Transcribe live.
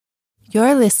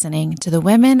You're listening to the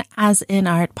Women as in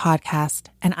Art podcast,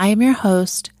 and I am your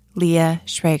host, Leah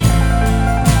Schrager.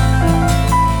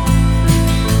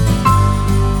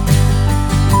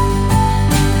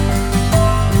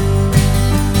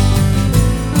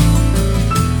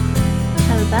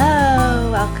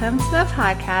 Hello, welcome to the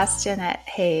podcast, Jeanette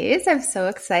Hayes. I'm so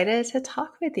excited to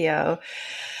talk with you.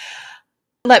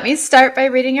 Let me start by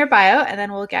reading your bio, and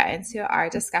then we'll get into our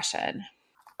discussion.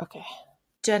 Okay.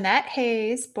 Jeanette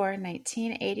Hayes, born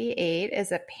 1988,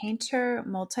 is a painter,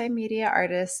 multimedia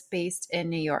artist based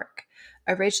in New York.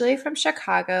 Originally from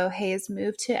Chicago, Hayes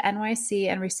moved to NYC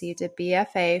and received a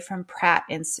BFA from Pratt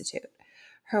Institute.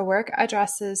 Her work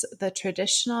addresses the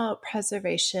traditional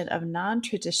preservation of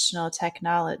non-traditional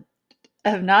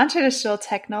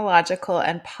technological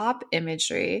and pop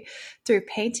imagery through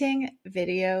painting,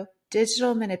 video,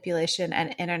 digital manipulation,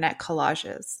 and internet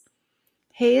collages.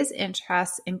 Hayes'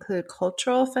 interests include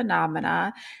cultural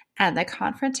phenomena and the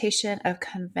confrontation of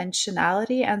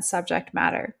conventionality and subject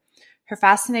matter. Her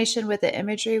fascination with the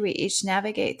imagery we each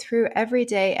navigate through every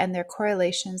day and their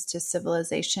correlations to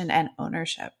civilization and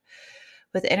ownership.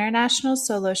 With international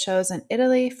solo shows in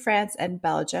Italy, France, and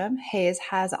Belgium, Hayes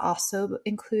has also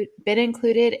been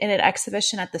included in an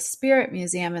exhibition at the Spirit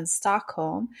Museum in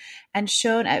Stockholm and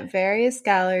shown at various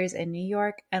galleries in New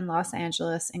York and Los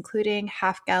Angeles, including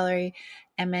Half Gallery,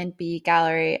 MNB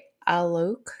Gallery,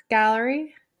 Alouche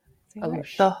Gallery,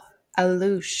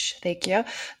 Alouche, thank you,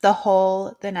 The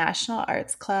Hole, the National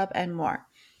Arts Club, and more.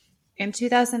 In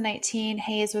 2019,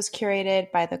 Hayes was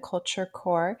curated by the Culture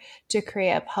Corps to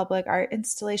create a public art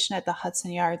installation at the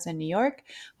Hudson Yards in New York,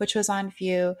 which was on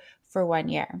view for 1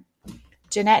 year.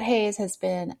 Jeanette Hayes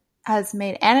has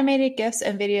made animated GIFs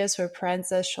and videos for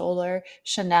Parenza Scholler,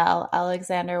 Chanel,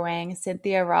 Alexander Wang,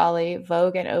 Cynthia Raleigh,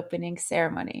 Vogue, and Opening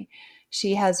Ceremony.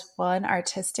 She has won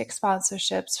artistic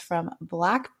sponsorships from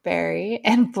Blackberry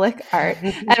and Blick Art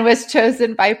and was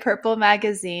chosen by Purple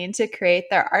Magazine to create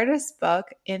their artist book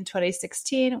in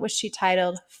 2016, which she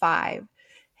titled 5.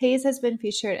 Hayes has been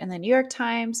featured in the New York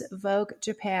Times, Vogue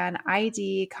Japan,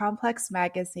 ID, Complex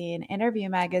Magazine, Interview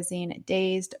Magazine,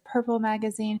 Dazed, Purple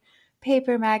Magazine,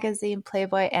 Paper Magazine,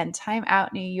 Playboy, and Time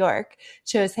Out New York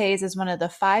chose Hayes as one of the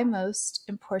 5 most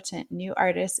important new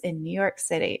artists in New York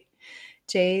City.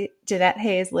 Jeanette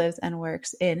Hayes lives and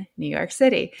works in New York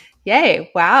City.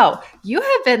 Yay. Wow. You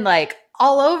have been like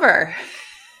all over.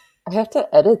 I have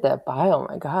to edit that bio.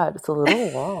 My God, it's a little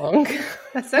long.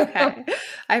 That's okay.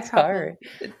 Sorry.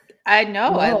 I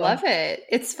know. No. I love it.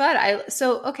 It's fun.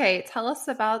 Okay, tell us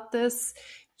about this.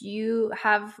 You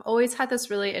have always had this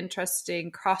really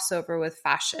interesting crossover with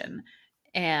fashion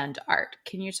and art.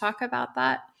 Can you talk about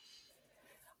that?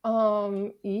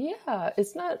 Yeah,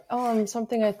 it's not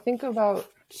something I think about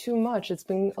too much. It's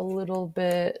been a lot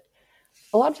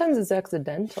of times it's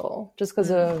accidental just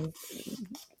because of,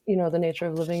 the nature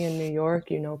of living in New York,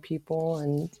 people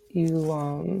and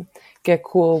you get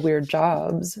cool, weird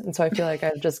jobs. And so I feel like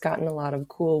I've just gotten a lot of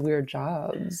cool, weird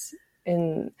jobs,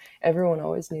 and everyone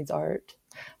always needs art.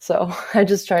 So I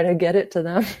just try to get it to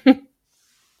them.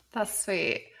 That's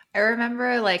sweet. I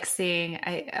remember seeing,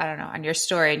 I don't know, on your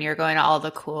story, and you're going to all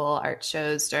the cool art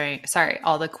shows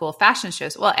all the cool fashion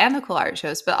shows, and the cool art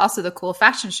shows, but also the cool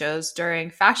fashion shows during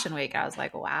Fashion Week. I was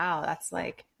like, wow, that's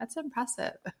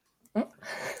impressive.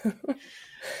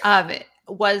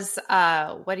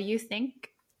 What do you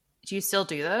think? Do you still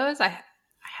do those? I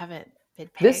haven't been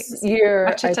paying this year.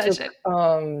 Much attention. I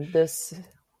took this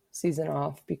season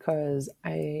off because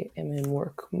I am in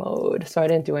work mode. So I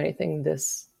didn't do anything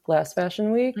this last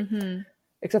Fashion Week,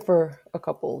 except for a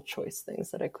couple choice things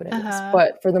that I couldn't miss.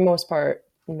 But for the most part,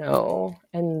 no.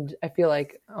 And I feel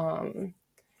like in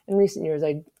recent years,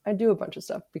 I do a bunch of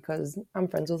stuff because I'm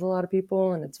friends with a lot of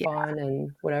people and it's fun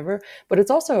and whatever. But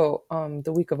it's also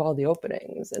the week of all the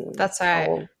openings. And that's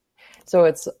right. So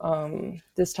it's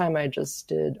this time I just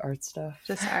did art stuff.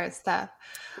 Just art stuff.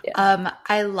 Yeah.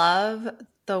 I love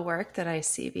the work that I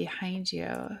see behind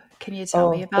you. Can you tell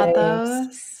me about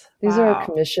those? These are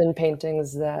commission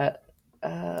paintings that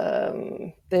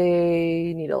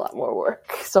they need a lot more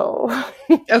work. So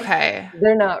okay,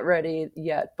 they're not ready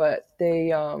yet, but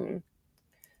they're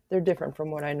different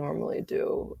from what I normally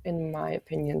do, in my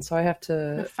opinion. So I have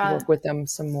to work with them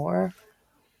some more.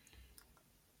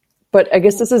 But I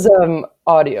guess this is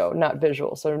audio, not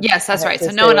visual. So yes, that's right.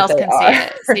 So no one else can see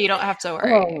it. So you don't have to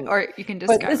worry, or you can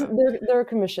just go. They're a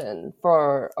commission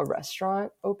for a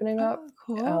restaurant opening up.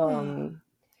 Cool.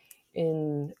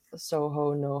 In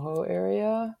Soho, NoHo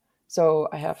area. So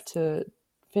I have to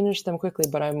finish them quickly,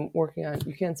 but I'm working on,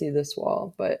 you can't see this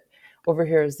wall, but over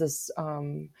here is this,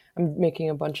 I'm making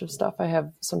a bunch of stuff. I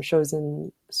have some shows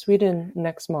in Sweden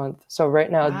next month. So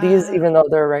right now, these, Wow. even though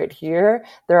they're right here,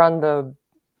 they're on the,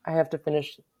 I have to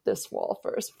finish this wall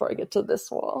first before I get to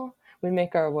this wall. We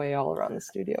make our way all around the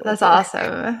studio That's with it.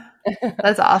 awesome.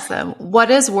 That's awesome. What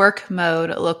does work mode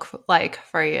look like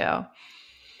for you?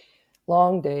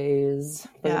 Long days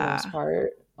for the most Yeah.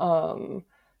 part.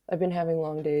 I've been having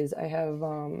long days. I have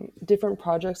different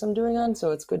projects I'm doing on,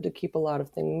 so it's good to keep a lot of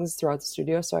things throughout the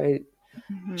studio. So I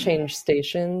Hmm. change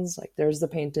stations. Like there's the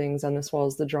paintings, on this wall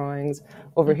is the drawings.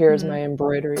 Over here is Hmm. my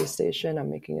embroidery station. I'm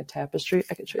making a tapestry.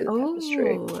 I could show you the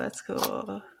tapestry. Oh, that's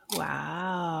cool.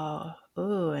 Wow.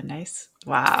 Oh, a nice.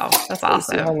 Wow. That's So you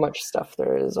see how awesome. much stuff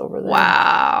there is over there.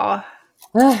 Wow.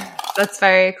 That's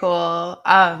very cool.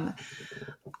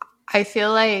 I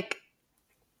feel like,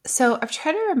 so I'm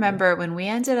trying to remember when we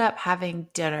ended up having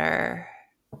dinner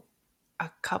a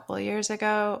couple years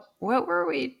ago. What were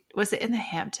we? Was it in the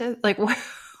Hamptons? Like,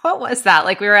 what was that?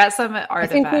 Like, we were at some I art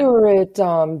think we event. were at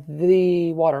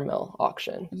the Watermill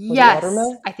auction. Was it Yes,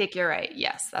 Watermill? I think you're right.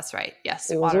 Yes, that's right.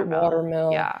 Yes, It was at Watermill.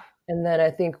 Watermill. Yeah. And then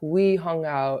I think we hung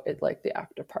out at like the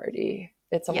after party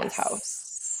at someone's house.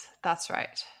 Yes, that's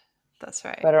right. That's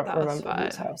right. But I don't That was remember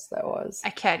whose fun. house that was. I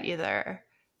can't either.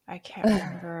 I can't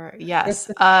remember. Yes.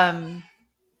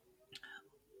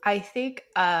 I think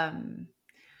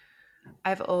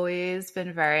I've always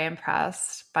been very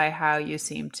impressed by how you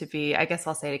seem to be, I guess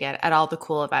I'll say it again, at all the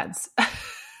cool events.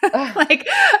 Like,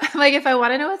 I'm like, if I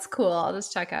want to know what's cool, I'll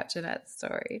just check out Jeanette's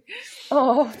story.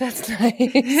 Oh, that's nice.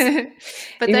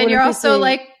 But You then you're wouldn't be also seeing.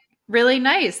 like really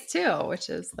nice too, which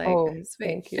is like Oh, sweet.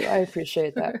 thank you. I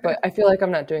appreciate that. But I feel like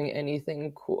I'm not doing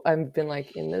anything cool. I've been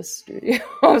like in this studio,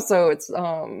 so it's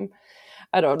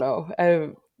I don't know.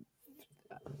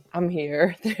 I'm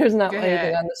here. There's not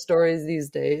anything Good. on the stories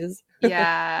these days.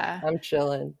 Yeah. I'm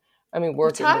chilling. I mean, Well,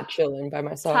 working but chilling by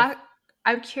myself. talk.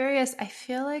 I'm curious. I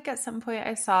feel like at some point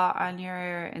I saw on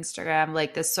your Instagram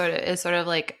like this sort of is sort of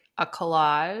like a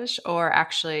collage, or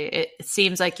actually, it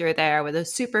seems like you're there with a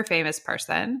super famous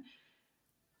person.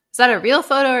 Is that a real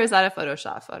photo or is that a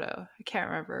Photoshop photo? I can't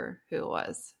remember who it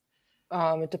was.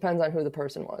 It depends on who the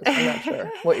person was. I'm not sure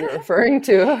what you're referring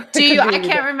to. Do It you? could be I either.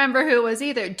 can't remember who it was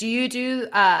either. Do you do?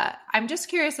 I'm just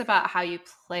curious about how you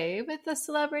play with the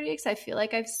celebrity because I feel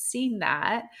like I've seen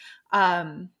that.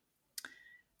 Um,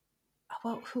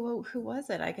 well, who was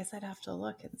it? I guess I'd have to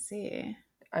look and see.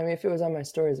 I mean, if it was on my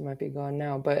stories, it might be gone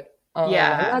now. But I'm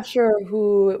Yeah. not sure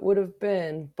who it would have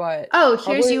been. But Oh, here's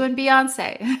probably, you and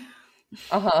Beyonce.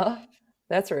 uh-huh,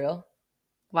 that's real.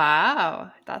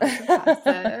 Wow, that's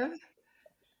impressive.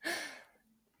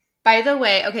 By the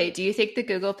way, okay, do you think the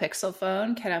Google Pixel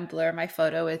phone can unblur my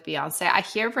photo with Beyonce? I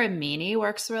hear Rimini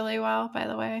works really well, by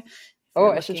the way, if Oh,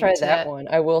 you're I should looking try into that it. one.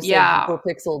 I will say Yeah, Google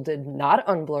Pixel did not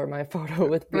unblur my photo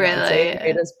with Beyonce. It made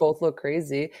really. us both look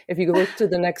crazy. If you look to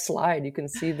the next slide, you can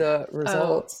see the Oh,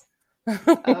 results.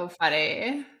 oh,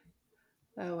 funny.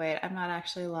 Oh, wait, I'm not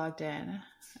actually logged in.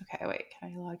 Okay, wait,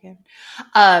 can I log in?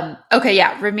 Okay,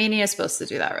 yeah, Rimini is supposed to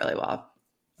do that really well.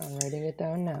 I'm writing it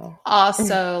down now.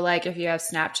 Also, like if you have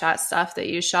Snapchat stuff that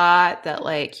you shot that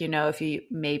like, if you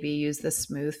maybe use the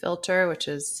smooth filter, which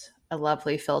is a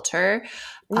lovely filter,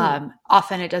 Mm.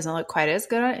 often it doesn't look quite as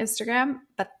good on Instagram,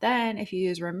 but then if you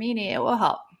use Rimini, it will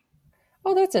help.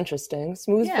 Oh, that's interesting.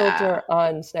 Smooth Yeah. filter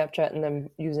on Snapchat and then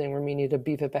using Rimini to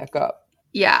beef it back up.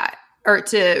 Yeah. Or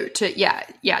to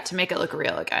make it look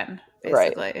real again,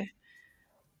 Right. basically.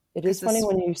 It Because is funny this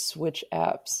when you switch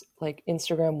apps, like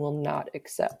Instagram will not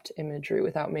accept imagery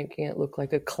without making it look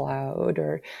like a cloud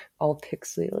or all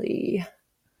pixely.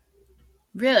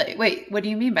 really, wait, what do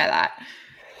you mean by that?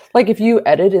 Like if you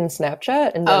edit in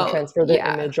Snapchat and then Oh, transfer the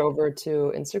yeah. image over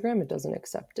to Instagram, it doesn't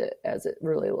accept it as it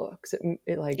really looks.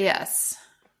 It like Yes.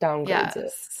 downgrades it.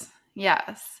 Yes.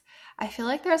 Yes. I feel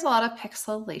like there's a lot of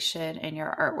pixelation in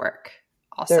your artwork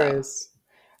There also. is.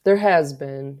 There has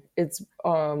been. It's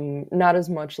not as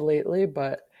much lately,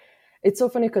 but it's so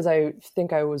funny because I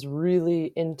think I was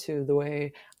really into the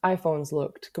way iPhones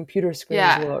looked, computer screens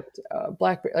Yeah. looked,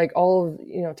 BlackBerry, like all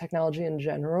of, technology in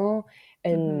general.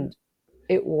 Hmm. And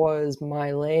it was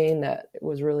my lane that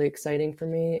was really exciting for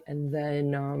me. And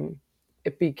then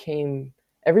it became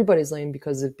everybody's lane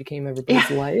because it became Yeah.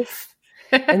 everybody's life.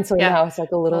 And so Yeah. now it's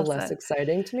like a little Well less said.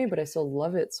 exciting to me, but I still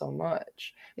love it so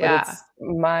much. But Yeah. it's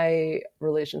my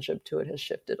relationship to it has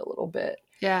shifted a little bit.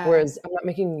 Yeah. Whereas I'm not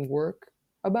making work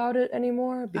about it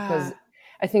anymore Uh, because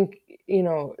I think,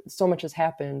 so much has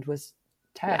happened with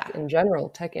tech yeah. in general,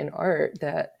 tech and art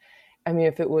that, I mean,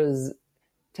 if it was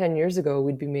 10 years ago,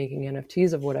 we'd be making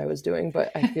NFTs of what I was doing,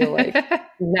 but I feel like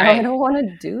now I Right. don't want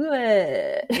to do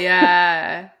it.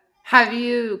 Yeah. Have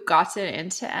you gotten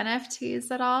into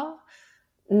NFTs at all?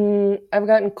 I've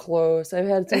gotten close. I've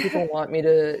had some people want me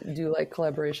to do like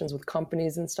collaborations with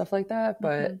companies and stuff like that, Hmm.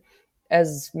 but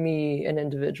as me, an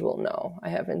individual, no, I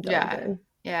haven't dove Yeah. in.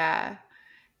 Yeah.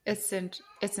 It's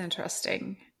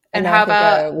interesting. And And now I how think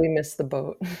about, we missed the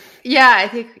boat. yeah, I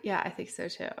think so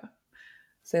too.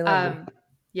 Say lovely. Um,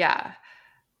 yeah,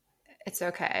 it's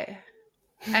okay.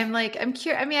 I'm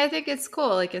curious. I mean, I think it's cool.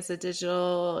 Like it's a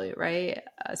digital, right,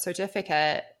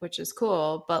 certificate, which is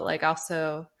cool, but like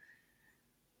also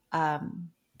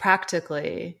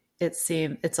practically it's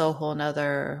a whole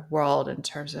nother world in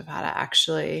terms of how to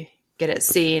actually get it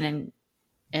seen and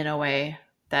in a way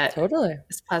that Totally.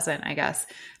 is pleasant, I guess.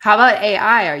 How about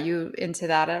AI? Are you into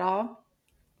that at all?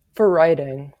 For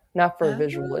writing, not for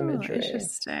visual Oh, imagery.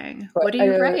 interesting. What But do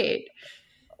you write?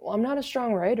 well, I'm not a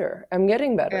strong writer. I'm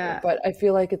getting better, Yeah. but I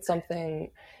feel like it's something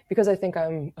because I think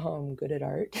I'm good at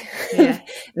art Yeah.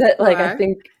 that like I Or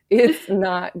think it's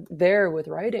not there with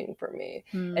writing for me.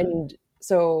 hmm. And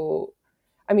so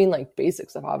I mean like basic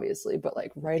stuff obviously, but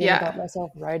like writing Yeah. about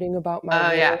myself, writing about my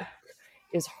Oh yeah. work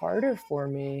is harder for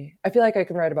me. I feel like I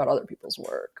can write about other people's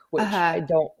work, which Uh-huh. I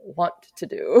don't want to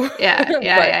do, Yeah.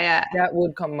 Yeah. but Yeah. Yeah. that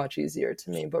would come much easier to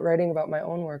me. But writing about my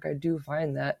own work, I do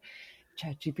find that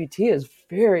ChatGPT is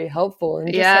very helpful in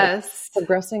just like Yes.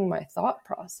 progressing my thought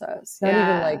process. Not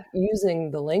even like Yeah.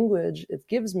 using the language it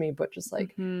gives me, but just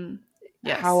like Hmm.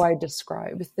 how Yes. I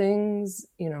describe things,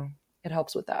 it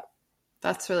helps with that.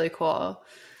 That's really cool.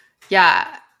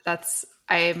 Yeah.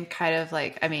 I'm kind of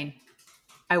like, I mean,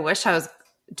 I wish I was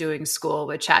doing school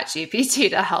with ChatGPT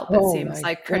to help. It Oh seems my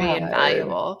like pretty God.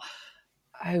 invaluable.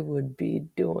 I would be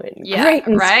doing Yeah. great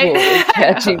in Right. school with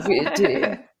ChatGPT.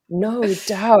 I know. No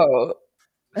doubt.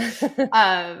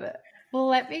 Um, well,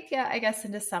 let me get, I guess,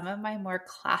 into some of my more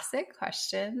classic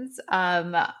questions.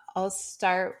 I'll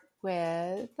start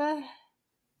with,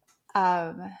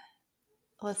 um,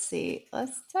 let's see,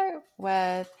 let's start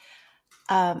with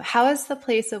how has the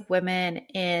place of women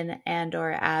in and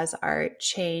or as art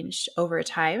changed over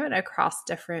time and across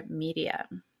different media?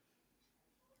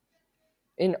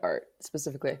 In art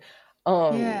specifically.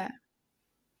 Um, Yeah.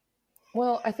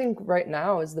 well, I think right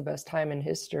now is the best time in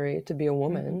history to be a Hmm.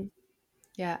 woman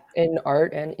Yeah. in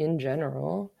art and in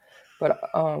general. But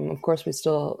of course, we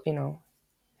still,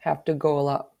 have to go a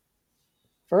lot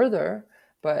further.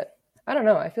 But I don't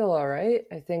know. I feel all right.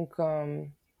 I think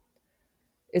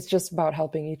it's just about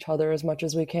helping each other as much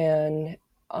as we can.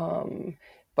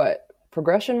 But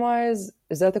progression wise,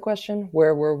 is that the question?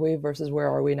 Where were we versus where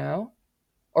are we now?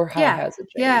 Or how Yeah. has it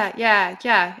Yeah. changed? Yeah.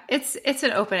 Yeah. It's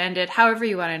an open-ended, however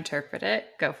you want to interpret it,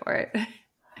 go for it.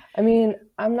 I mean,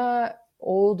 I'm not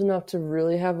old enough to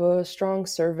really have a strong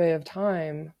survey of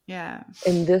time Yeah.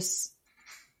 in this,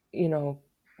 you know,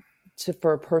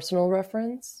 for a personal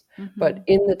reference. But Hmm.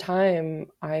 in the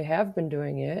time I have been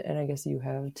doing it, and I guess you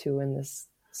have too in this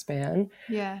span,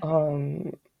 Yeah.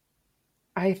 um,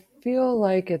 I feel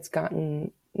like it's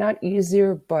gotten not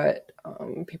easier, but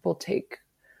people take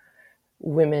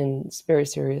women very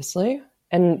seriously.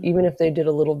 And even if they did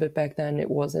a little bit back then,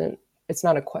 it's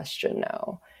not a question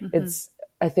now. Hmm. It's,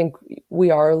 I think we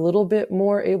are a little bit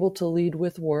more able to lead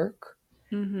with work,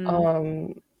 Hmm.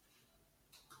 um,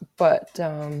 but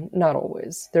not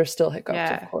always. There's still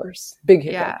hiccups, of Yeah. course, big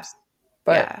Yeah. hiccups,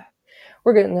 but Yeah.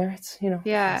 we're getting there. It's,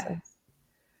 Yeah. process.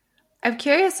 I'm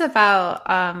curious about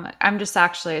I'm just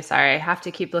actually sorry, I have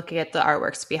to keep looking at the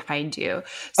artworks behind you.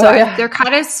 So Oh, yeah. they're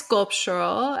kind of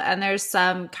sculptural and there's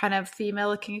some kind of female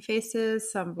looking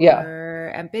faces, some Yeah.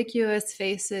 more ambiguous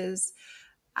faces.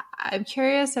 I'm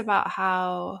curious about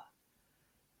how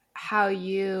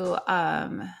you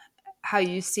how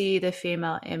you see the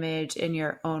female image in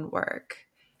your own work.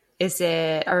 Is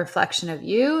it a reflection of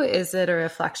you? Is it a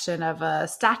reflection of a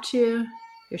statue?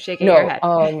 You're shaking your No,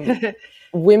 head.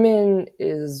 women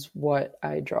is what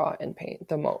I draw and paint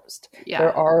the most. There Yeah.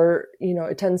 are,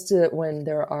 it tends to, when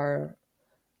there are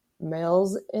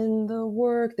males in the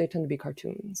work, they tend to be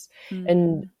cartoons.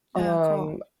 And Mm. Oh,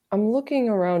 cool. I'm looking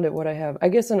around at what I have, I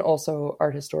guess, and also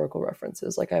art historical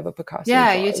references. Like I have a Picasso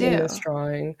Yeah, you drawing in this do.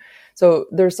 drawing. So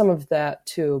there's some of that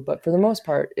too. But for the most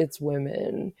part, it's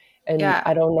women. And Yeah.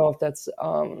 I don't know if that's,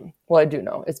 well, I do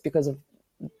know. It's because of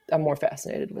I'm more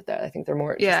fascinated with that. I think they're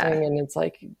more Yeah. interesting, and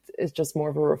it's just more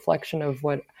of a reflection of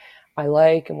what I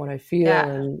like and what I feel Yeah.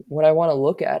 and what I want to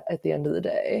look at the end of the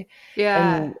day.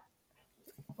 Yeah. And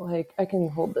like I can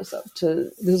hold this up to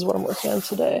this is what I'm working on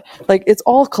today. Like it's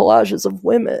all collages of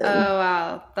women. Oh,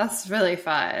 wow. That's really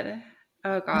fun.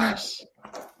 Oh, gosh.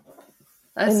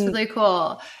 That's And really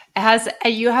cool. It has,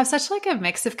 you have such like a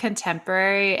mix of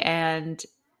contemporary and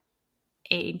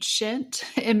ancient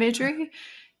imagery.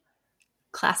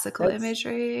 classical That's,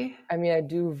 imagery. I mean, I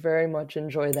do very much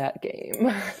enjoy that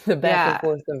game, the back and Yeah.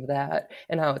 forth of that,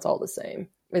 and how it's all the same.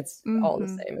 It's all the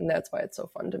Mm-hmm. same, and that's why it's so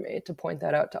fun to me to point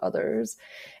that out to others.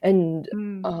 And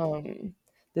Mm.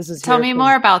 this is Tell here me more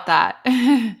because about that.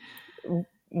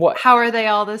 what How are they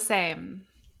all the same?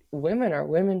 women are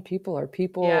women, people are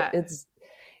people. Yeah. It's,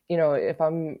 if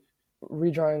I'm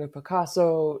redrawing a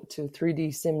Picasso to 3D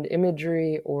simmed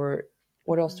imagery, or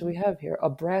what else do we have here? A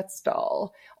Bratz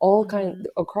doll, all kind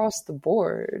Mm-hmm. across the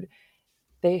board.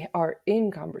 They are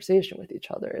in conversation with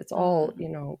each other. It's all,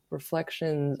 Mm.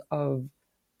 reflections of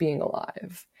being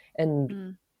alive, and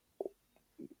Mm.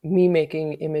 me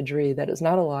making imagery that is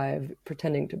not alive,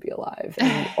 pretending to be alive,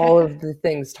 and all of the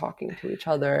things talking to each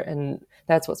other. And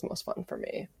that's what's most fun for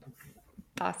me.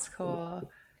 That's cool.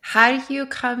 How do you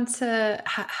come to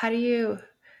how do you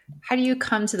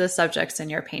come to the subjects in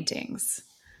your paintings?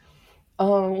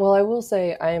 Well, I will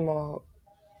say I am a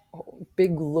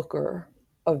big looker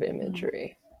of Mm.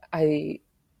 imagery. I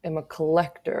am a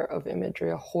collector of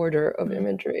imagery, a hoarder of Mm.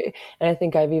 imagery. And I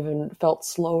think I've even felt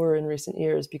slower in recent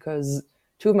years because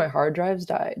two of my hard drives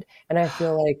died. And I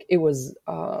feel like it was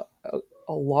a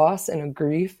loss and a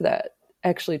grief that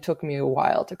actually took me a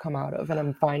while to come out of. And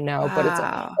I'm fine now. But it's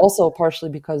Wow. also partially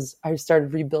because I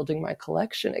started rebuilding my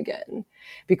collection again,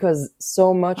 because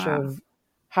so much Wow. of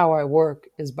how I work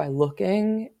is by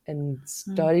looking and Mm.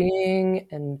 studying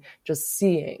and just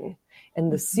seeing.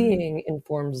 And the Mm-hmm. seeing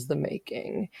informs the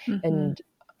making. Mm-hmm. And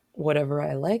whatever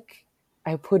I like,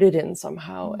 I put it in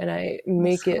somehow, and I That's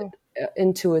make cool. it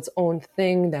into its own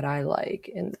thing that I like.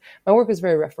 And my work is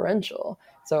very referential.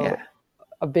 So Yeah.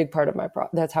 a big part of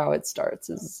that's how it starts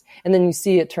is, and then you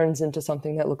see it turns into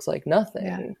something that looks like Yeah.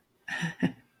 nothing,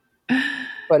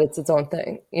 but it's its own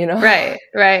thing, Right,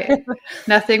 right.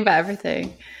 Nothing but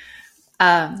everything.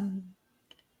 Um,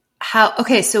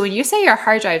 okay, so when you say your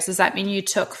hard drives, does that mean you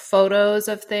took photos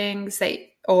of things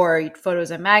or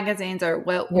photos of magazines, or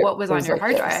Here, what was it on was your like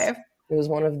hard this. drive? It was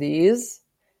one of these.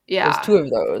 It was two Yeah. of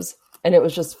those, and it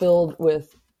was just filled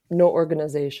with no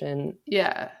organization,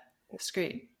 Yeah.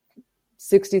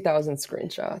 60,000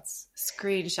 screenshots,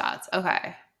 Screenshots.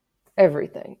 Okay.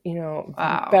 everything,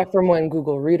 Wow. back from when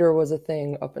Google Reader was a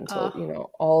thing up until, Oh,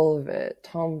 all of it,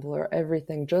 Tumblr,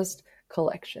 everything, just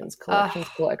collections, oh, collections,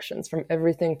 collections, from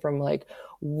everything from like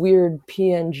weird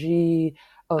PNG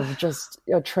of just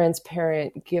a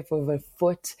transparent GIF of a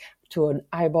foot to an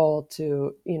eyeball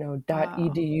to, wow.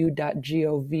 .edu,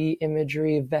 .gov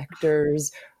imagery,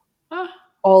 vectors, Oh,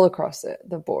 all across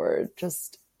the board,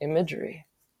 just imagery.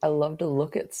 I love to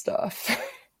look at stuff.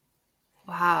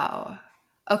 wow.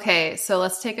 Okay, so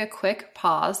let's take a quick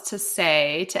pause to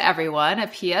say to everyone a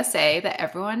PSA that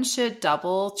everyone should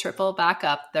double, triple back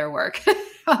up their work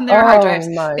on their hard drives,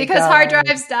 Oh my because hard God.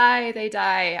 drives die. They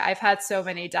die. I've had so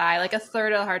many die. Like a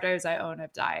third of the hard drives I own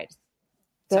have died.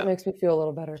 That So, makes me feel a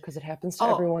little better because it happens to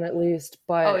oh, everyone at least,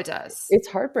 oh, it but does. it's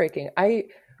heartbreaking. I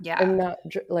am Yeah. not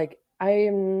like I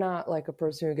am not like a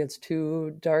person who gets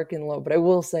too dark and low, but I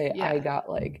will say I Yeah. got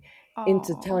like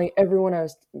into Oh, telling everyone I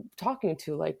was talking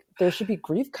to like there should be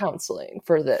grief counseling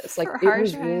for this. Like for it hard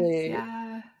was drives. really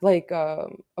Yeah. like a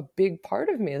big part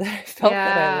of me that I felt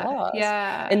that I Yeah. lost.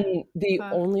 Yeah. And the Huh.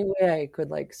 only way I could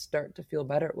like start to feel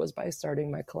better was by starting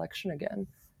my collection again.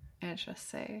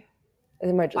 Interesting.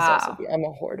 It might just also Wow. be I'm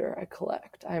a hoarder. I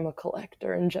collect. I'm a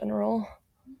collector in general.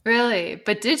 Really?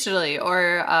 But digitally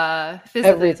or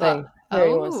physically as well? Everything. Here,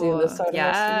 you want to see this Oh, side of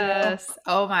my studio? yes.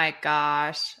 Oh my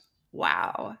gosh.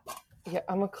 Wow. Yeah,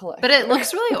 I'm a But it collector.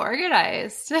 looks really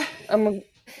organized. I'm a,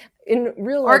 in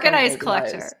real life, I'm Organized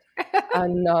organized. collector.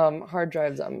 On hard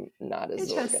drives, I'm not as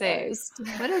Interesting. organized.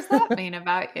 What does that mean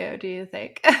about you, do you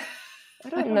think? I I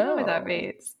don't don't know what that know.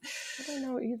 means. I don't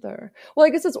know either. Well, I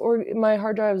guess my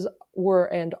hard drives were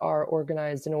and are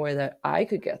organized in a way that I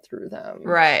could get through them.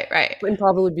 Right, right. And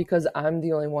probably because I'm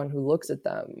the only one who looks at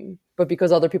them, but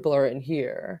because other people are in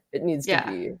here, it needs to Yeah.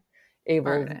 be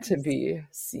able to Organized. be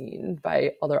seen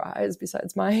by other eyes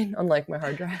besides mine, unlike my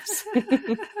hard drives.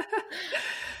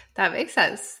 That makes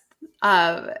sense.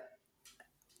 Um,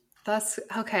 that's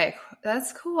okay.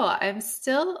 That's cool.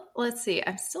 Let's see.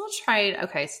 I'm still trying.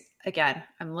 Okay. Again,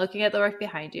 I'm looking at the work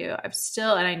behind you.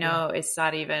 And I Yeah, know it's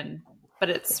not even, but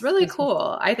it's really this was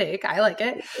cool. I think I like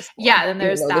it. this Yeah. one, Then even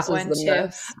there's though that this is one the too.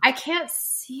 mess. I can't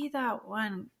see that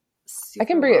one I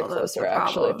can super bring it well. That's the closer,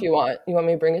 actually, if problem. you want. You want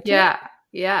me to bring it to you? Yeah.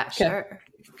 Yeah. Okay, Sure.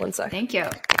 one sec. Thank you.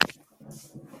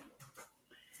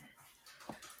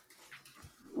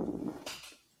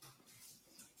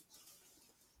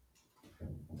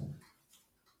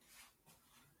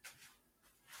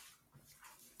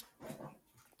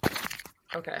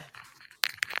 Okay.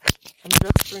 I'm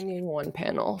just bringing one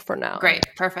panel for now. Great.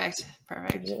 Perfect.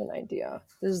 Give you an idea.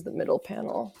 This is the middle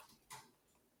panel.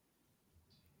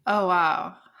 Oh,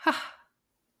 wow.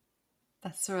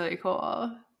 That's really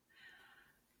cool.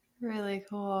 Really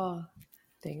cool.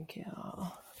 Thank you.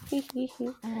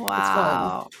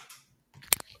 Wow.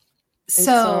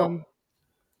 So,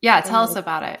 yeah, tell us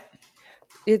about it.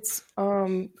 It's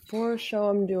for a show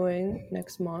I'm doing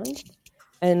next month.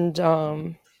 And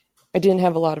I didn't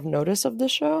have a lot of notice of the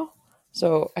show.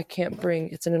 So I can't bring,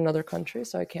 it's in another country,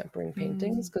 so I can't bring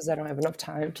paintings because I don't have enough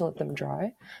time to let them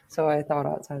dry. So I thought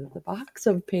outside of the box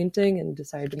of painting and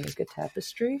decided to make a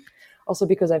tapestry. Also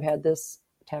because I've had this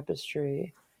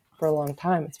tapestry for a long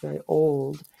time. It's very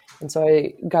old. And so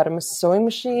I got a sewing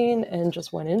machine and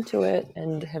just went into it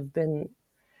and have been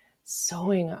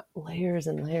sewing layers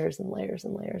and layers and layers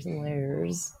and layers and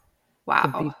layers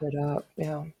to beef it up.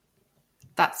 Yeah.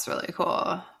 That's really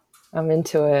cool. I'm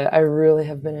into it. I really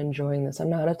have been enjoying this. I'm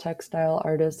not a textile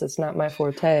artist. It's not my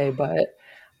forte, but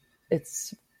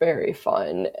it's very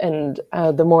fun. And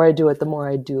the more I do it, the more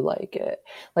I do like it.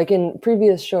 Like in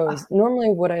previous shows, normally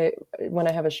when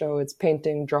I have a show, it's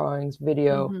painting, drawings,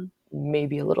 video,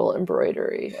 maybe a little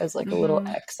embroidery as like a little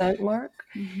accent mark.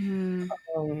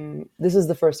 This is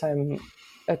the first time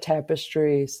a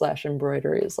tapestry /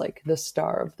 embroidery is like the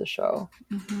star of the show.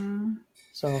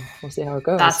 So we'll see how it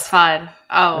goes. That's fun.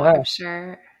 Oh,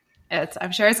 yeah.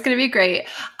 I'm sure it's going to be great.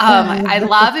 I'd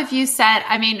love if you sent,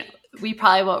 I mean, we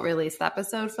probably won't release the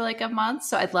episode for like a month.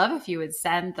 So I'd love if you would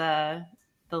send the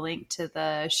link to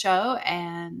the show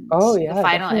and the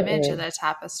final image of the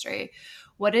tapestry.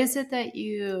 What is it that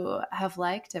you have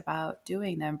liked about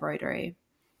doing the embroidery?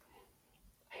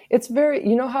 It's very,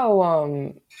 you know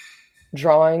how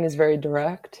drawing is very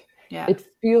direct? Yeah. It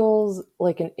feels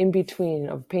like an in-between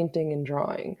of painting and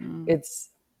drawing. It's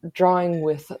drawing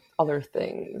with other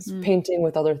things, painting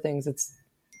with other things. It's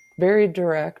very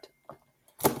direct,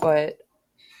 but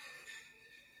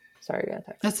sorry, I got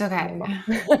text. That's okay.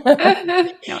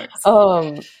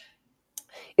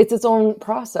 It's its own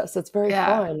process. It's very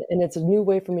fun, and it's a new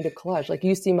way for me to collage. Like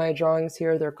you see my drawings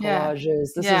here, they're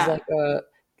collages. This is like a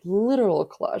literal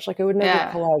collage. Like I would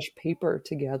never collage paper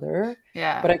together,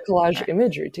 but I collage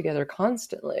imagery together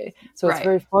constantly. So it's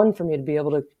very fun for me to be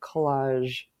able to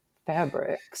collage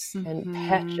fabrics and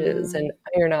patches and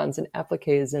iron-ons and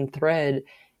appliques and thread,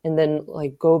 and then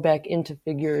like go back into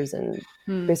figures and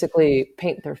basically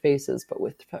paint their faces, but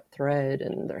with thread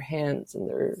and their hands and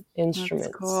their instruments.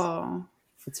 That's cool.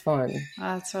 It's fun.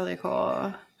 That's really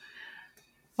cool.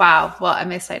 Wow. Well,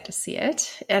 I'm excited to see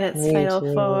it in its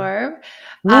final form.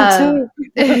 Me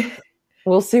too.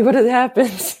 We'll see what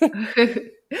happens.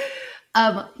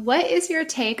 What is your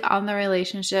take on the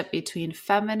relationship between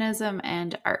feminism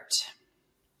and art?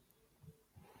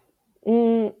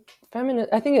 I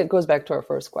think it goes back to our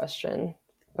first question.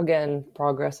 Again,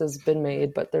 progress has been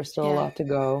made, but there's still a lot to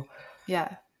go.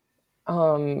 Yeah.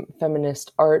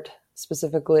 Feminist art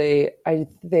specifically, I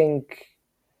think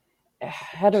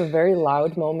had a very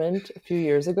loud moment a few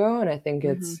years ago, and I think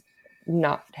it's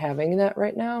not having that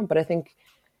right now. But I think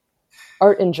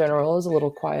art in general is a little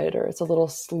quieter. It's a little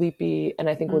sleepy, and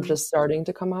I think we're just starting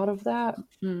to come out of that.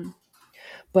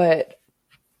 But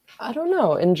I don't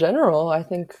know. In general, I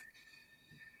think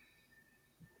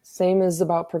same is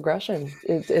about progression.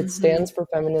 It stands for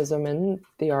feminism in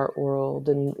the art world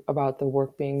and about the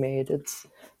work being made. It's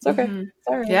okay. It's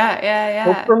all right.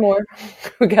 Yeah. Hope for more.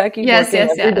 We gotta keep working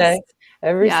every day,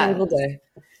 every single day.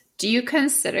 Do you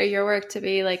consider your work to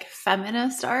be like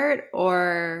feminist art,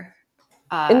 or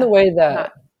in the way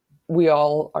that we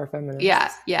all are feminists?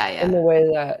 Yeah. In the way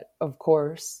that, of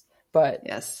course, but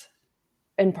yes.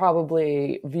 And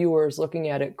probably viewers looking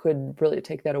at it could really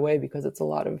take that away because it's a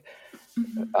lot of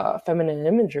feminine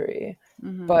imagery.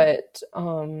 But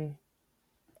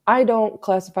I don't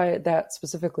classify it that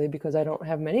specifically because I don't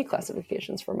have many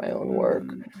classifications for my own work.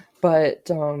 But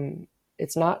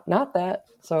it's not that.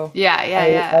 So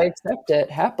I accept it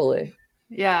happily.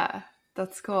 Yeah,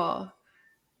 that's cool.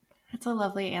 That's a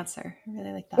lovely answer. I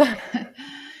really like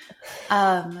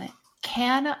that.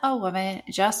 Can a woman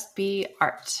just be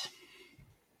art?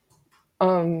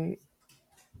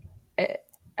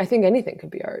 I think anything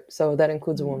could be art. So that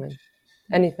includes a woman.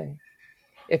 Anything.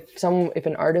 If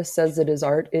an artist says it is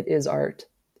art,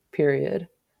 period.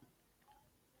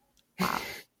 Wow.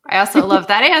 I also love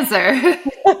that answer.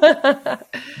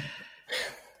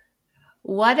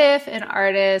 What if an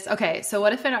artist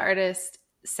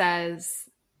says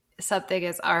something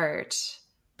is art,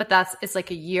 but it's like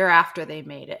a year after they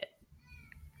made it?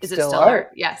 Is it still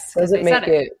art? Yes.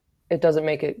 It doesn't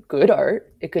make it good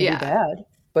art. It could be bad.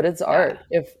 but it's Yeah. art.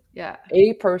 If Yeah.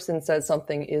 a person says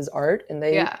something is art and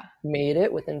they Yeah. made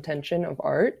it with intention of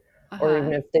art, or even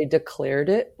Uh-huh. if they declared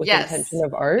it with intention Yes.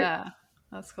 of art, Yeah.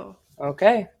 That's cool.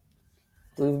 okay,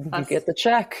 you That's get the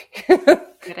check. good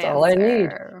That's all I need.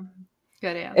 answer.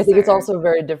 Good I think it's answer. also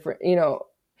very different.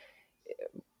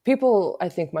 People, I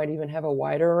think, might even have a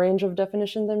wider range of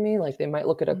definition than me. Like they might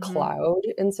look at a Mm-hmm. cloud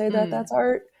and say that Mm. that's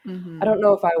art. I Mm-hmm. don't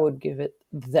know if I would give it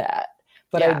that,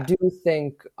 but I Yeah. do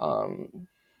think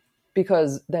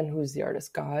because then who's the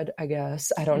artist? God, I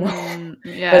guess. I don't know. But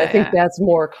I Yeah. think Yeah. that's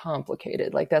more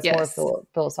complicated. Like that's more Yes.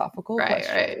 philosophical Right. Right.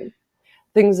 question.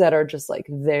 Things that are just like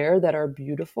there that are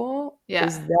beautiful, Yeah.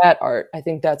 is that art? I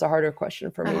think that's a harder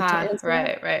question for me to Uh-huh. answer.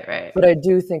 Right. Right. Right. But I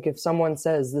do think if someone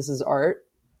says this is art,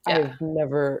 Yeah. I've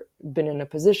never been in a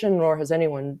position, nor has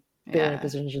anyone been in a Yeah.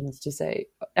 position to say,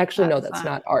 actually, no, That's that's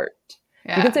not. not art.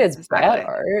 You can Yeah. say it's bad Exactly.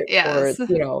 art or,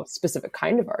 Yes. specific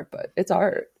kind of art, but it's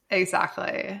art.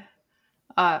 Exactly.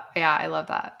 Yeah, I love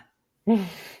that.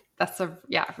 That's a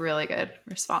really good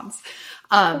response.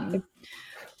 Okay.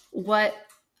 What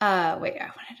wait,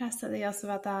 I wanted to ask something else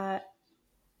about that.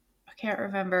 I can't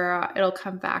remember. It'll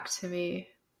come back to me.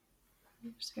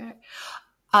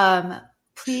 Um,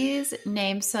 please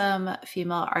name some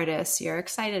female artists you're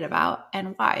excited about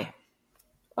and why.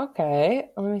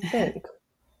 Okay, let me think.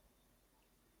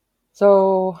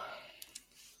 So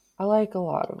I like a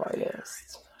lot of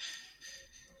artists.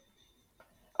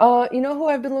 You know who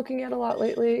I've been looking at a lot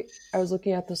lately? I was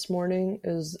looking at this morning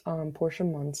is Portia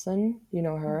Munson. You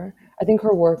know her. I think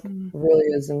her work really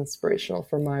is inspirational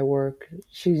for my work.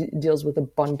 She deals with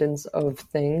abundance of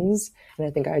things, and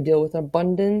I think I deal with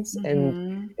abundance, and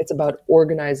Mm-hmm. it's about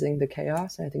organizing the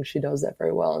chaos. And I think she does that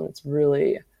very well, and it's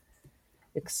really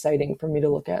exciting for me to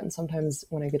look at. And sometimes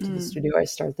when I get to the studio, I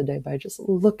start the day by just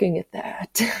looking at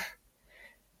that.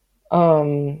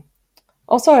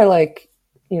 Also, I like,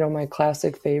 my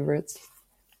classic favorites,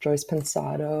 Joyce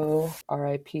Pensado,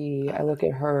 R.I.P. I look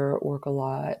at her work a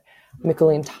lot.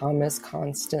 Micheline Thomas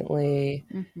constantly.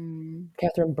 Mm-hmm.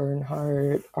 Catherine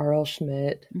Bernhardt, R.L.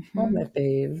 Schmidt, all my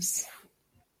faves.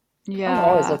 I'm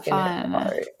always Yeah, looking at fun.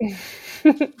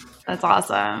 art. That's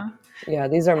awesome. Yeah,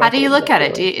 these are How my do you faves. look at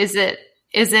it? Really.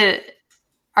 Is it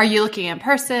are you looking in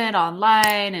person,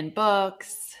 online, in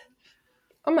books?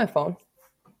 On my phone.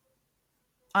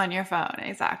 On your phone,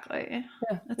 exactly.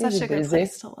 Yeah, It's easy such a good breezy.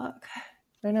 place to look.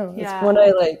 I know. It's when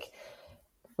Yeah. I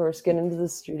first get into the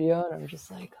studio and I'm just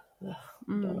like, ugh,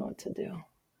 I don't know what to do.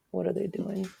 What are they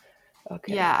doing?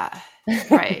 Okay. Yeah.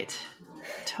 Right.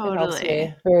 It helps Totally.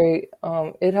 me very,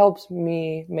 it helps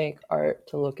me make art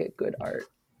to look at good art.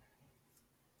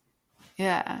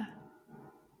 Yeah.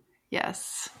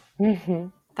 Yes.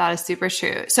 That is super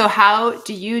true. So how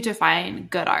do you define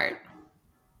good art?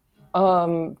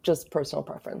 Just personal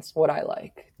preference, what I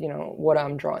like, what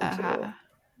I'm drawn to. Uh-huh.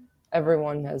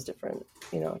 Everyone has different,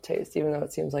 taste, even though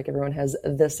it seems like everyone has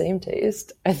the same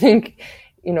taste. I think,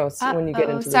 when you get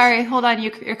Oh, into this, sorry. Hold on.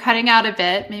 You're cutting out a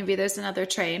bit. Maybe there's another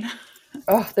train.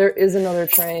 oh, there is another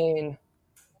train.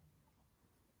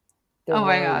 There Oh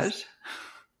my was. gosh.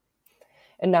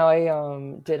 And now I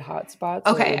did hotspot,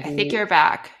 so it Okay, would I think be, you're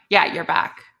back. Yeah, you're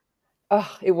back.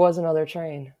 oh, it was another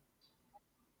train.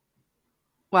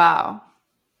 Wow.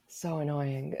 So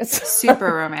annoying.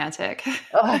 Super romantic.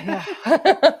 Oh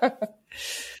yeah.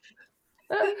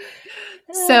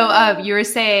 So you were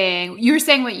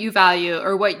saying what you value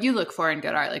or what you look for in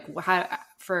good art, like how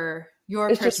for your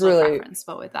It's just personal really preference,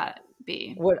 what would that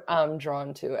be? what I'm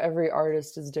drawn to. Every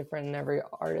artist is different and every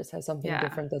artist has something Yeah.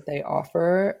 different that they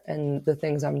offer. And the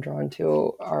things I'm drawn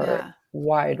to are Yeah.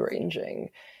 wide ranging.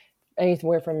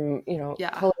 Anywhere from, Yeah.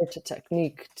 color to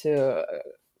technique to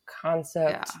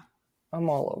concept. Yeah. I'm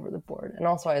all over the board. And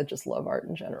also I just love art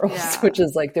in general, Yeah. which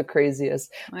is like the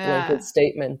craziest blanket Yeah.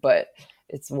 statement, but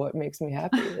it's what makes me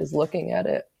happy is looking at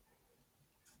it.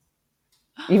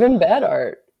 Even bad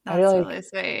art. That's really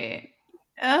sweet.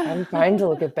 I'm fine to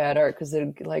look at bad art because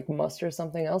it musters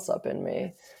something else up in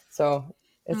me. So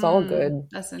it's all good.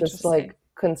 That's Just interesting.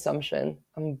 consumption.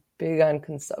 I'm big on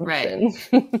Right.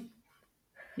 consumption.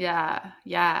 Yeah.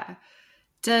 Yeah.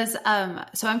 Does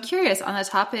so I'm curious on the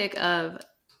topic of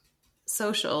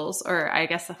socials, or I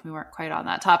guess we weren't quite on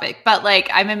that topic, but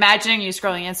I'm imagining you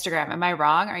scrolling Instagram. Am I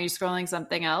wrong? Are you scrolling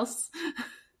something else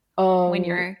when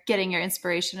you're getting your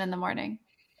inspiration in the morning?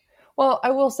 Well,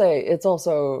 I will say it's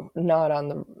also not on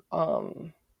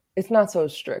the it's not so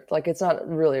strict. It's not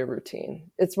really a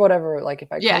routine. It's whatever,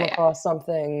 if I come across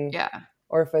something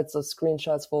or if it's a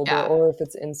screenshots folder or if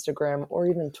it's Instagram or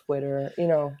even Twitter,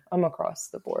 I'm across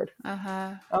the board.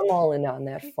 I'm all in on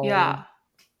that phone. Yeah.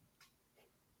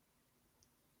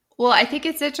 Well, I think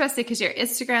it's interesting because your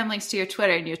Instagram links to your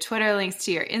Twitter and your Twitter links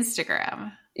to your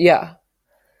Instagram. Yeah.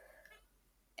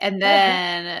 And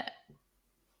then...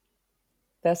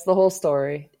 That's the whole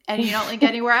story. And you don't link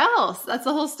anywhere else. That's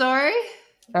the whole story?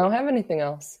 I don't have anything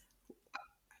else.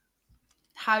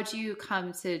 How'd you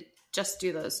come to just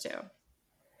do those two?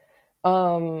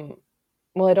 Well,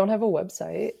 I don't have a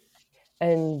website,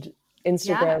 and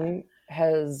Instagram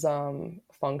has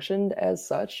functioned as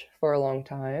such for a long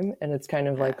time, and it's kind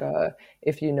of like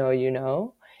if you know, you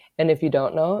know, and if you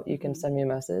don't know, you can send me a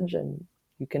message and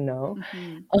you can know.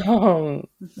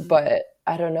 But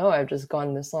I don't know. I've just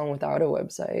gone this long without a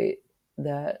website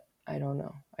that I don't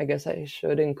know. I guess I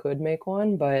should and could make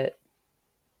one, but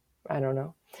I don't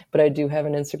know. But I do have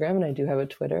an Instagram and I do have a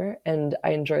Twitter, and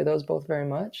I enjoy those both very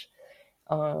much.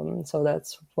 So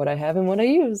that's what I have and what I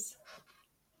use.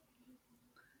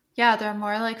 Yeah, they're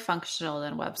more like functional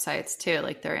than websites too.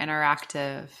 Like they're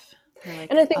interactive. They're like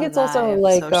and I think it's also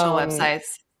like social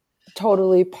websites.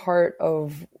 Totally part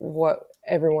of what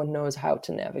everyone knows how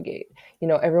to navigate. You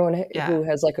know, everyone who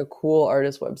has like a cool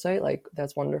artist website, like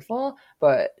that's wonderful,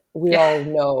 but we all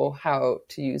know how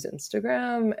to use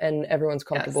Instagram and everyone's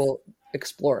comfortable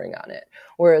exploring on it.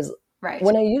 Whereas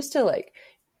when I used to like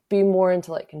be more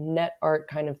into like net art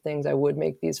kind of things, I would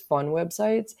make these fun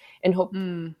websites and hope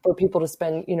for people to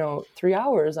spend, 3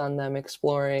 hours on them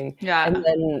exploring. And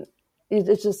then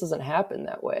it just doesn't happen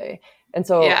that way. And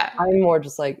so I'm more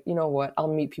just like, you know what,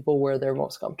 I'll meet people where they're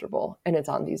most comfortable, and it's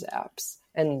on these apps.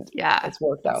 And it's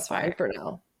worked out fine for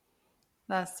now.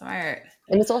 That's smart.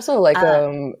 And it's also like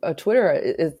a Twitter,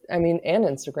 and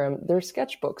Instagram, they're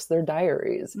sketchbooks, they're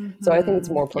diaries. So I think it's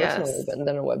more personal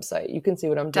than a website. You can see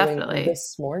what I'm doing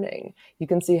this morning. You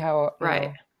can see how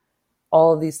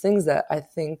all of these things that I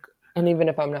think, and even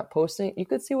if I'm not posting, you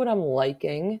could see what I'm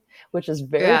liking, which is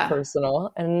very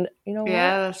personal. And you know what?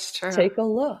 That's true. Take a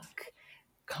look.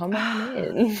 Come on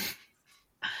in.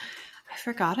 I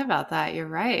forgot about that. You're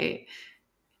right.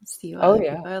 See what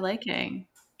people are liking.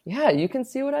 Yeah, you can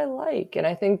see what I like. And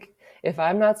I think if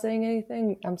I'm not saying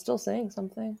anything, I'm still saying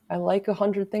something. I like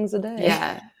 100 things a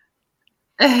day.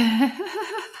 Yeah.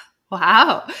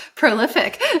 Wow.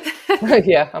 Prolific.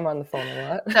 Yeah, I'm on the phone a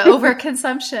lot. The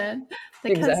overconsumption.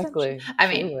 Exactly. I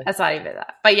mean, that's not even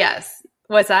that. But yes.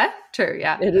 Was that? True,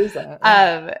 yeah. It is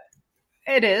that.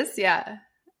 It is, yeah.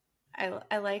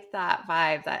 I like that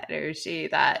vibe, that energy,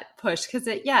 that push, because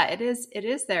it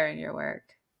is there in your work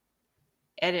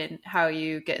and in how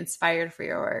you get inspired for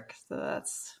your work. So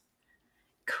that's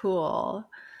cool.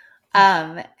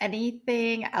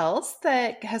 Anything else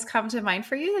that has come to mind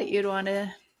for you that you'd want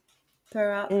to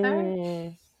throw out there?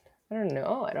 I don't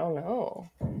know.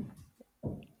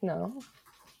 No,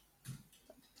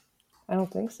 I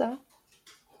don't think so.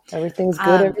 Everything's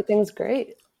good. Everything's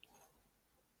great.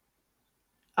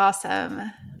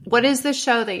 Awesome. What is the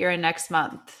show that you're in next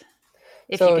month?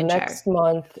 So next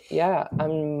month,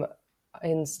 I'm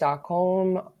in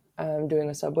Stockholm. I'm doing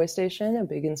a subway station, a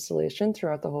big installation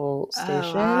throughout the whole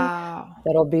station. Oh, wow.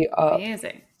 That'll be up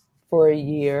for a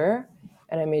year.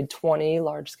 And I made 20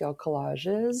 large-scale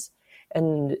collages.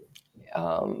 And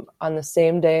on the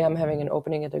same day, I'm having an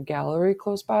opening at a gallery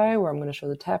close by where I'm going to show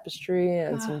the tapestry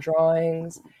and some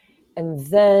drawings. And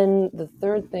then the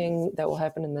third thing that will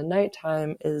happen in the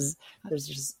nighttime is there's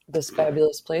just this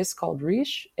fabulous place called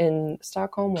Riche in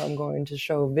Stockholm where I'm going to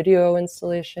show video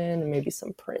installation and maybe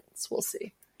some prints. We'll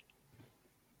see.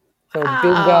 So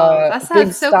that sounds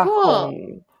big so Stockholm.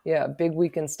 Cool. Yeah, big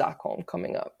week in Stockholm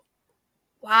coming up.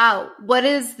 Wow. What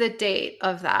is the date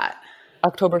of that?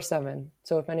 October 7th.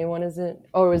 So if anyone isn't...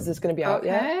 Oh, is this going to be out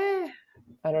yet?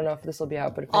 I don't know if this will be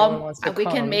out, but if anyone wants to we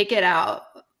can make it out.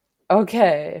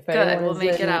 Okay. If anyone we'll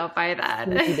make it out by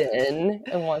then.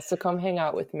 And wants to come hang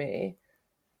out with me,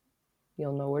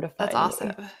 you'll know where to find me. That's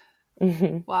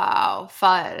awesome. Wow.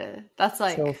 Fun. That's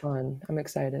like... So fun. I'm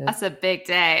excited. That's a big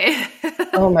day.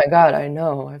 Oh my God. I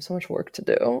know. I have so much work to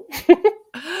do.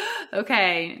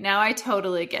 Okay. Now I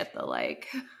totally get the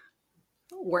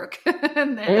work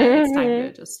and then it's time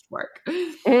to just work.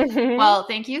 Well,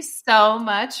 thank you so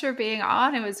much for being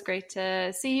on. It was great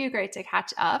to see you, great to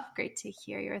catch up, great to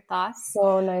hear your thoughts.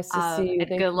 So nice to see you.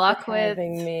 And good luck with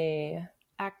having me.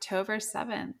 October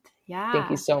 7th. Yeah. Thank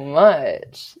you so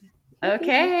much.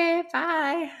 Okay,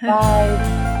 bye.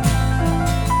 Bye.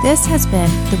 This has been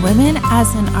the Women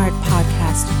as an Art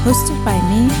podcast, hosted by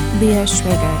me, Leah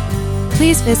Schrager.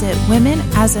 Please visit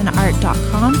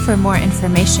womenasanart.com for more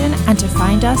information and to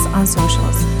find us on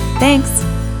socials.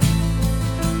 Thanks!